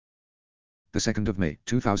The 2nd of May,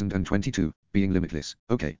 2022, Being Limitless.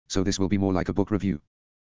 Okay, so this will be more like a book review.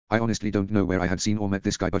 I honestly don't know where I had seen or met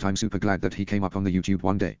this guy, but I'm super glad that he came up on the YouTube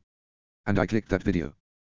one day. And I clicked that video.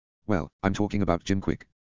 Well, I'm talking about Jim Kwik,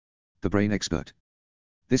 the brain expert.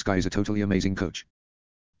 This guy is a totally amazing coach.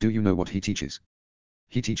 Do you know what he teaches?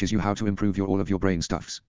 He teaches you how to improve all of your brain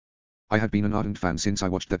stuffs. I had been an ardent fan since I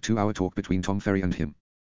watched that 2-hour talk between Tom Ferry and him.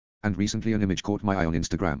 And recently an image caught my eye on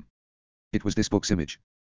Instagram. It was this book's image.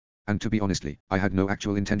 And to be honestly, I had no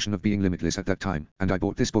actual intention of being limitless at that time, and I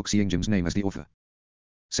bought this book seeing Jim's name as the author.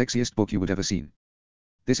 Sexiest book you would ever seen.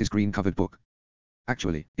 This is green covered book.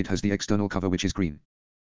 Actually, it has the external cover which is green.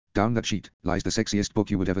 Down that sheet, lies the sexiest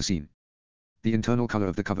book you would ever seen. The internal color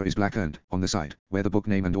of the cover is black and, on the side, where the book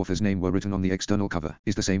name and author's name were written on the external cover,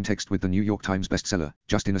 is the same text with the New York Times bestseller,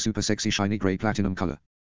 just in a super sexy shiny gray platinum color.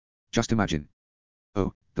 Just imagine.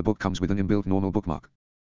 Oh, the book comes with an inbuilt normal bookmark.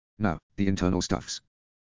 Now, the internal stuffs.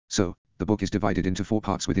 So, the book is divided into 4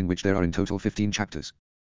 parts within which there are in total 15 chapters.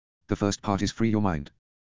 The first part is Free Your Mind.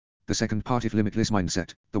 The second part is Limitless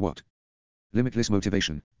Mindset, the what? Limitless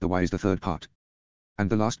Motivation, the why is the third part. And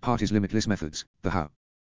the last part is Limitless Methods, the how.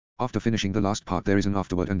 After finishing the last part there is an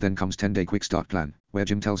afterword and then comes 10-day quick start plan, where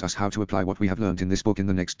Jim tells us how to apply what we have learned in this book in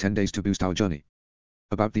the next 10 days to boost our journey.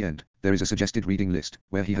 About the end, there is a suggested reading list,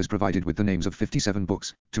 where he has provided with the names of 57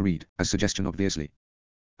 books, to read, as suggestion obviously.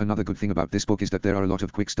 Another good thing about this book is that there are a lot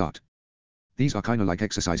of quick start. These are kinda like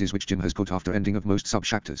exercises which Jim has put after ending of most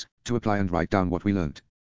sub-chapters, to apply and write down what we learned.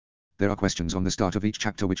 There are questions on the start of each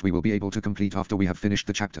chapter which we will be able to complete after we have finished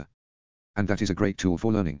the chapter. And that is a great tool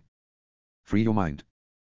for learning. Free your mind.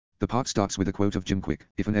 The part starts with a quote of Jim Kwik: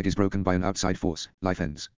 if an egg is broken by an outside force, life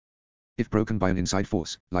ends. If broken by an inside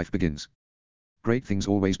force, life begins. Great things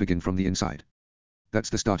always begin from the inside. That's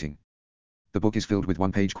the starting. The book is filled with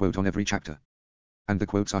one-page quote on every chapter. And the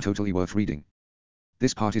quotes are totally worth reading.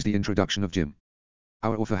 This part is the introduction of Jim.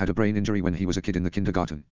 Our author had a brain injury when he was a kid in the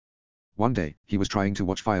kindergarten. One day, he was trying to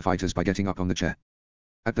watch firefighters by getting up on the chair.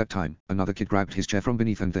 At that time, another kid grabbed his chair from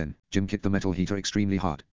beneath and then, Jim kicked the metal heater extremely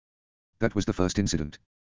hard. That was the first incident.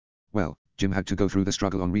 Well, Jim had to go through the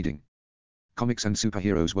struggle on reading. Comics and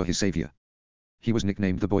superheroes were his savior. He was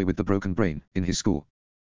nicknamed the boy with the broken brain, in his school.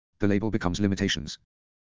 The label becomes limitations.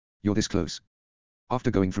 You're this close. After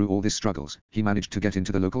going through all these struggles, he managed to get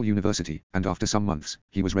into the local university, and after some months,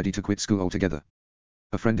 he was ready to quit school altogether.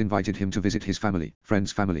 A friend invited him to visit his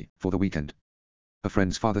friend's family, for the weekend. A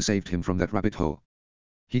friend's father saved him from that rabbit hole.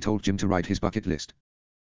 He told Jim to write his bucket list.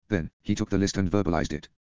 Then, he took the list and verbalized it.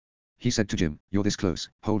 He said to Jim, "You're this close,"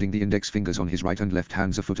 holding the index fingers on his right and left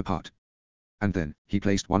hands a foot apart. And then, he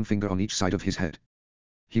placed one finger on each side of his head.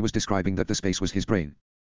 He was describing that the space was his brain.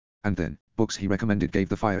 And then, books he recommended gave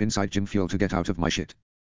the fire inside Jim fuel to get out of my shit.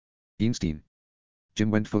 Einstein.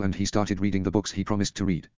 Jim went full and he started reading the books he promised to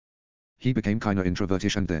read. He became kinda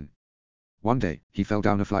introvertish and then. One day, he fell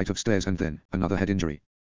down a flight of stairs and then, another head injury.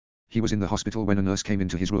 He was in the hospital when a nurse came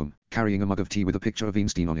into his room, carrying a mug of tea with a picture of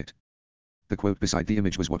Einstein on it. The quote beside the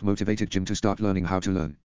image was what motivated Jim to start learning how to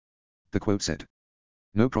learn. The quote said,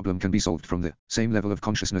 "No problem can be solved from the same level of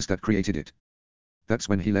consciousness that created it." That's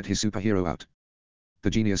when he let his superhero out. The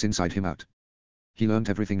genius inside him out. He learned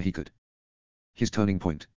everything he could. His turning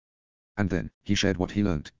point. And then, he shared what he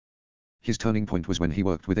learned. His turning point was when he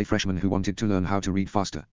worked with a freshman who wanted to learn how to read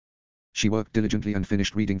faster. She worked diligently and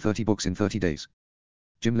finished reading 30 books in 30 days.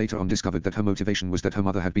 Jim later on discovered that her motivation was that her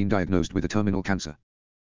mother had been diagnosed with a terminal cancer.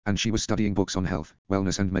 And she was studying books on health,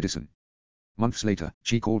 wellness and medicine. Months later,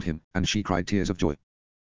 she called him, and she cried tears of joy.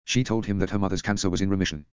 She told him that her mother's cancer was in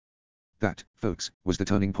remission. That, folks, was the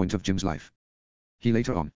turning point of Jim's life. He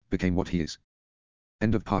later on, became what he is.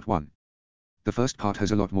 End of part 1. The first part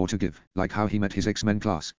has a lot more to give, like how he met his X-Men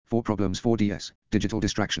class, 4 problems 4DS, digital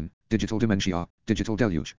distraction, digital dementia, digital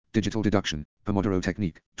deluge, digital deduction, Pomodoro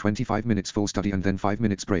technique, 25 minutes full study and then 5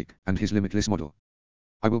 minutes break, and his limitless model.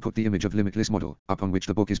 I will put the image of limitless model, up on which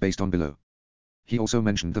the book is based on below. He also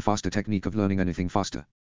mentioned the faster technique of learning anything faster.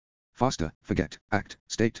 Faster, forget, act,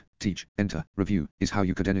 state, teach, enter, review, is how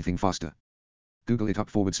you could anything faster. Google it up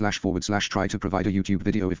 / try to provide a YouTube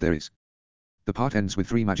video if there is. The part ends with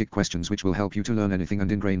 3 magic questions which will help you to learn anything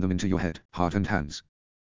and ingrain them into your head, heart and hands.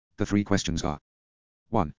 The 3 questions are: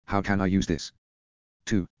 1. How can I use this?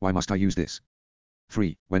 2. Why must I use this?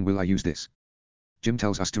 3. When will I use this? Jim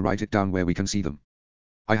tells us to write it down where we can see them.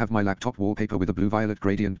 I have my laptop wallpaper with a blue-violet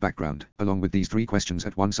gradient background, along with these 3 questions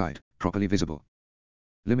at one side, properly visible.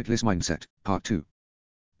 Limitless Mindset, Part 2.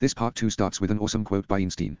 This Part 2 starts with an awesome quote by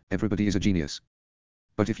Einstein: "Everybody is a genius.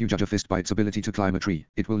 But if you judge a fist by its ability to climb a tree,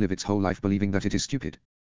 it will live its whole life believing that it is stupid."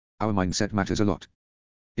 Our mindset matters a lot.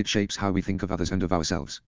 It shapes how we think of others and of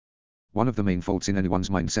ourselves. One of the main faults in anyone's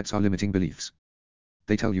mindsets are limiting beliefs.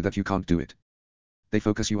 They tell you that you can't do it. They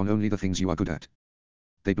focus you on only the things you are good at.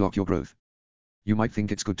 They block your growth. You might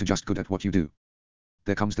think it's good at what you do.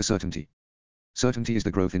 There comes the certainty. Certainty is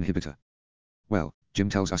the growth inhibitor. Well, Jim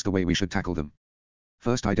tells us the way we should tackle them.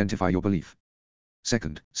 First, identify your belief.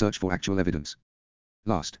 Second, search for actual evidence.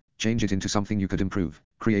 Last, change it into something you could improve,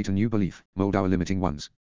 create a new belief, mold our limiting ones.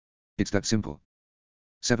 It's that simple.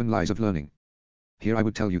 7 lies of learning. Here I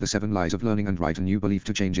would tell you the 7 lies of learning and write a new belief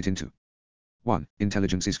to change it into. 1.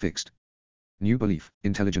 Intelligence is fixed. New belief,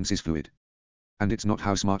 intelligence is fluid. And it's not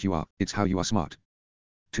how smart you are, it's how you are smart.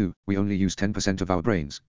 2. We only use 10% of our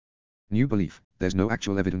brains. New belief, there's no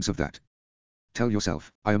actual evidence of that. Tell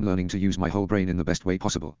yourself, I am learning to use my whole brain in the best way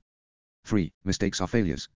possible. 3. Mistakes are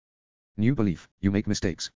failures. New belief, you make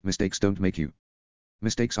mistakes, mistakes don't make you.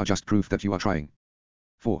 Mistakes are just proof that you are trying.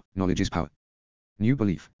 4. Knowledge is power. New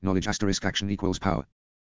belief, knowledge * action equals power.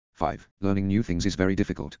 5. Learning new things is very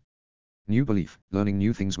difficult. New belief, learning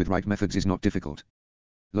new things with right methods is not difficult.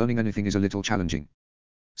 Learning anything is a little challenging.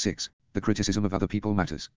 6. The criticism of other people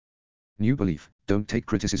matters. New belief, don't take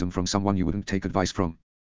criticism from someone you wouldn't take advice from.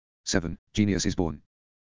 7. Genius is born.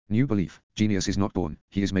 New belief, genius is not born,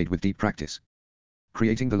 he is made with deep practice.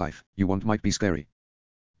 Creating the life you want might be scary.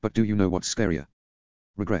 But do you know what's scarier?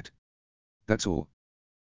 Regret. That's all.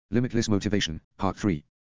 Limitless Motivation, Part 3.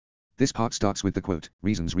 This part starts with the quote,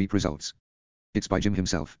 reasons reap results. It's by Jim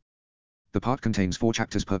himself. The part contains 4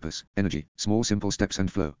 chapters: purpose, energy, small simple steps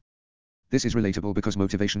and flow. This is relatable because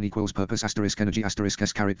motivation equals purpose * energy *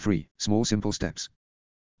 S*3, small simple steps.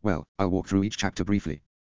 Well, I'll walk through each chapter briefly.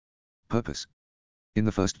 Purpose. In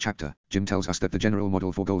the first chapter, Jim tells us that the general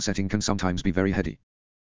model for goal setting can sometimes be very heady.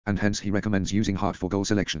 And hence he recommends using heart for goal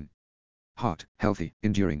selection. Heart, healthy,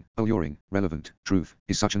 enduring, alluring, relevant, truth,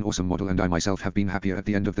 is such an awesome model, and I myself have been happier at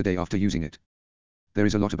the end of the day after using it. There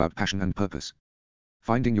is a lot about passion and purpose.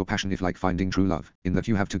 Finding your passion is like finding true love, in that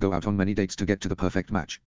you have to go out on many dates to get to the perfect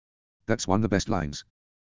match. That's one of the best lines.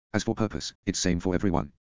 As for purpose, it's same for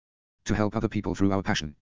everyone. To help other people through our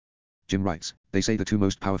passion. Jim writes, they say the 2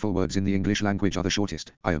 most powerful words in the English language are the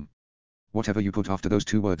shortest, I am. Whatever you put after those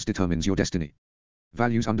 2 words determines your destiny.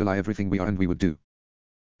 Values underlie everything we are and we would do.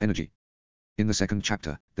 Energy. In the second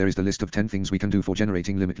chapter, there is the list of 10 things we can do for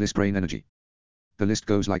generating limitless brain energy. The list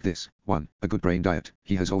goes like this. 1. A good brain diet.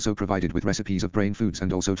 He has also provided with recipes of brain foods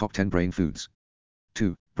and also top 10 brain foods.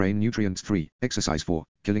 2. Brain nutrients. 3. Exercise. 4.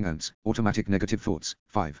 Killing ants, automatic negative thoughts.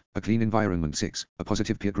 5. A clean environment. 6. A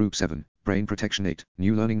positive peer group. 7. Brain protection. 8.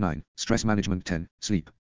 New learning. 9. Stress management. 10. Sleep.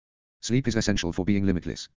 Sleep is essential for being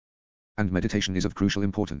limitless. And meditation is of crucial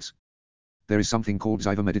importance. There is something called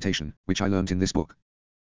Ziva meditation, which I learned in this book.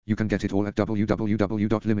 You can get it all at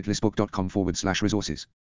www.limitlessbook.com/resources.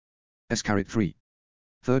 S*3.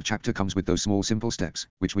 Third chapter comes with those small simple steps,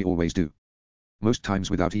 which we always do. Most times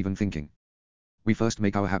without even thinking. We first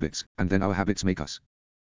make our habits, and then our habits make us.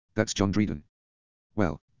 That's John Dryden.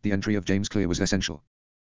 Well, the entry of James Clear was essential.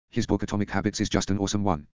 His book Atomic Habits is just an awesome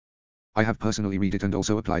one. I have personally read it and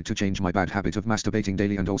also applied to change my bad habit of masturbating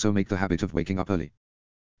daily and also make the habit of waking up early.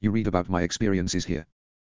 You read about my experiences here.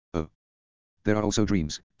 Oh. There are also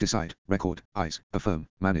dreams: decide, record, eyes, affirm,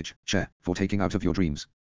 manage, share, for taking out of your dreams.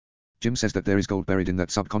 Jim says that there is gold buried in that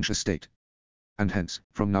subconscious state. And hence,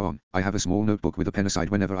 from now on, I have a small notebook with a pen aside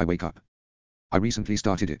whenever I wake up. I recently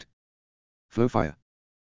started it. Flow fire.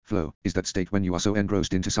 Flow is that state when you are so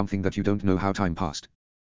engrossed into something that you don't know how time passed.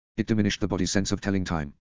 It diminished the body's sense of telling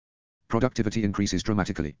time. Productivity increases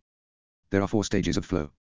dramatically. There are 4 stages of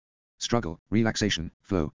flow: struggle, relaxation,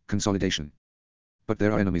 flow, consolidation. But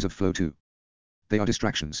there are enemies of flow too. They are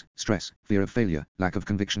distractions, stress, fear of failure, lack of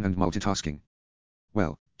conviction and multitasking.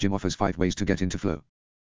 Well, Jim offers 5 ways to get into flow.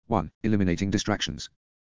 1. Eliminating distractions.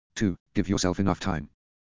 2. Give yourself enough time.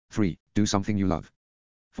 3. Do something you love.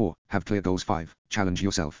 4. Have clear goals. 5. Challenge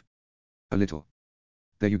yourself. A little.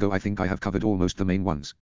 There you go. I think I have covered almost the main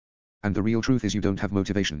ones. And the real truth is you don't have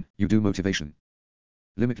motivation, you do motivation.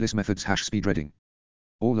 Limitless methods # speed reading.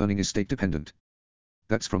 All learning is state dependent.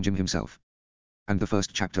 That's from Jim himself. And the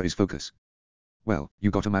first chapter is focus. Well, you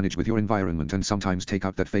gotta manage with your environment and sometimes take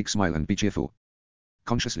out that fake smile and be cheerful.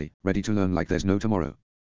 Consciously, ready to learn like there's no tomorrow.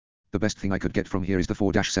 The best thing I could get from here is the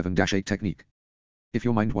 4-7-8 technique. If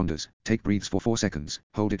your mind wanders, take breaths for 4 seconds,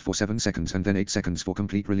 hold it for 7 seconds and then 8 seconds for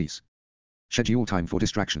complete release. Schedule time for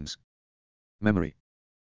distractions. Memory.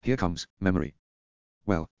 Here comes memory.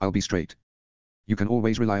 Well, I'll be straight. You can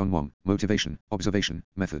always rely on motivation, observation,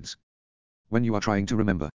 methods. When you are trying to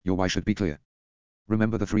remember, your why should be clear.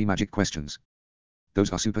 Remember the 3 magic questions.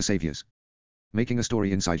 Those are super saviors. Making a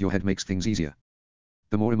story inside your head makes things easier.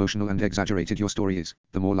 The more emotional and exaggerated your story is,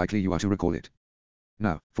 the more likely you are to recall it.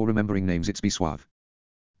 Now, for remembering names, it's be suave.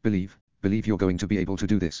 Believe you're going to be able to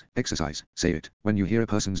do this. Exercise, say it. When you hear a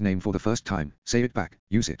person's name for the first time, say it back,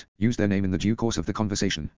 use it. Use their name in the due course of the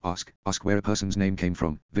conversation. Ask where a person's name came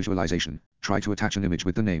from. Visualization. Try to attach an image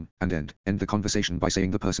with the name, and end the conversation by saying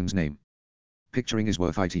the person's name. Picturing is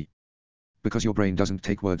worth it. Because your brain doesn't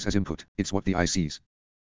take words as input, it's what the eye sees.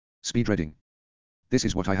 Speed reading. This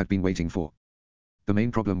is what I had been waiting for. The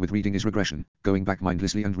main problem with reading is regression, going back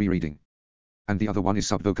mindlessly and rereading. And the other one is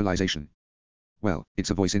subvocalization. Well,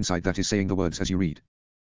 it's a voice inside that is saying the words as you read.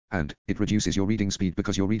 And it reduces your reading speed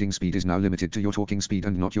because your reading speed is now limited to your talking speed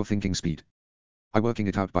and not your thinking speed. I'm working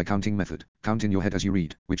it out by counting method. Count in your head as you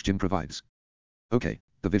read, which Jim provides. Okay,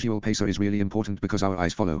 the visual pacer is really important because our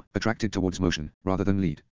eyes follow, attracted towards motion, rather than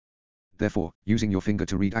lead. Therefore, using your finger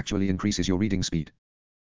to read actually increases your reading speed.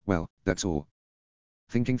 Well, that's all.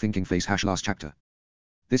 Thinking face # last chapter.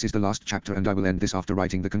 This is the last chapter and I will end this after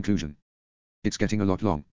writing the conclusion. It's getting a lot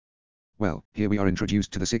long. Well, here we are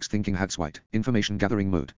introduced to the 6 thinking hats: white, information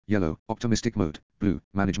gathering mode; yellow, optimistic mode; blue,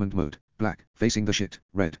 management mode; black, facing the shit;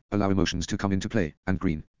 red, allow emotions to come into play; and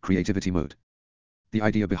green, creativity mode. The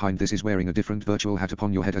idea behind this is wearing a different virtual hat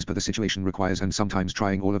upon your head as per the situation requires and sometimes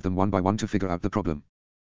trying all of them one by one to figure out the problem.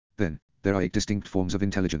 Then, there are 8 distinct forms of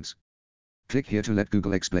intelligence. Click here to let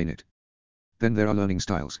Google explain it. Then there are learning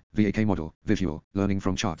styles: VAK model, visual, learning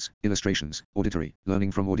from charts, illustrations; auditory,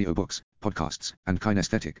 learning from audiobooks, podcasts; and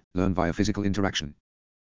kinesthetic, learn via physical interaction.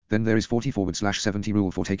 Then there is 40/70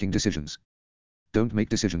 rule for taking decisions. Don't make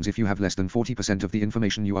decisions if you have less than 40% of the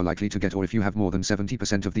information you are likely to get or if you have more than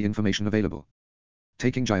 70% of the information available.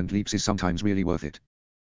 Taking giant leaps is sometimes really worth it.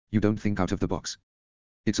 You don't think out of the box.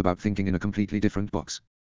 It's about thinking in a completely different box.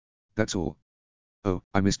 That's all. Oh,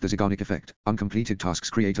 I missed the Zeigarnik effect. Uncompleted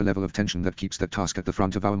tasks create a level of tension that keeps that task at the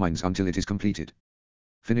front of our minds until it is completed.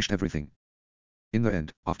 Finished everything. In the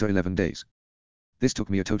end, after 11 days. This took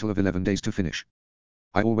me a total of 11 days to finish.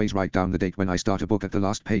 I always write down the date when I start a book at the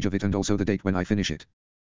last page of it and also the date when I finish it.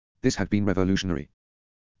 This had been revolutionary.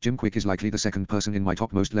 Jim Kwik is likely the second person in my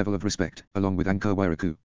topmost level of respect, along with Ankur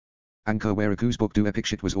Wairaku. Ankur Wairaku's book Do Epic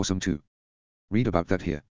Shit was awesome too. Read about that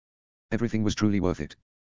here. Everything was truly worth it.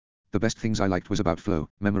 The best things I liked was about flow,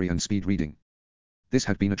 memory and speed reading. This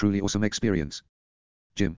had been a truly awesome experience.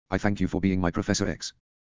 Jim, I thank you for being my Professor X.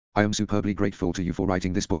 I am superbly grateful to you for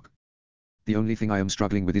writing this book. The only thing I am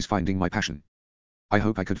struggling with is finding my passion. I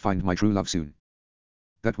hope I could find my true love soon.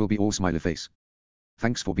 That will be all, smiley face.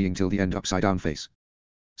 Thanks for being till the end, upside down face.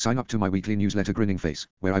 Sign up to my weekly newsletter, grinning face,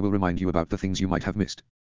 where I will remind you about the things you might have missed.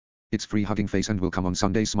 It's free, hugging face, and will come on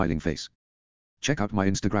Sundays, smiling face. Check out my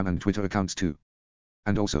Instagram and Twitter accounts too.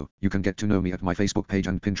 And also, you can get to know me at my Facebook page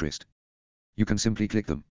and Pinterest. You can simply click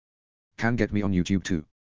them. Can get me on YouTube too.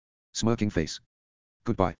 Smirking face.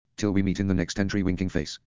 Goodbye, till we meet in the next entry, winking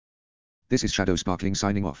face. This is Shadow Sparkling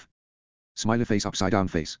signing off. Smiley face, upside down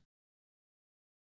face.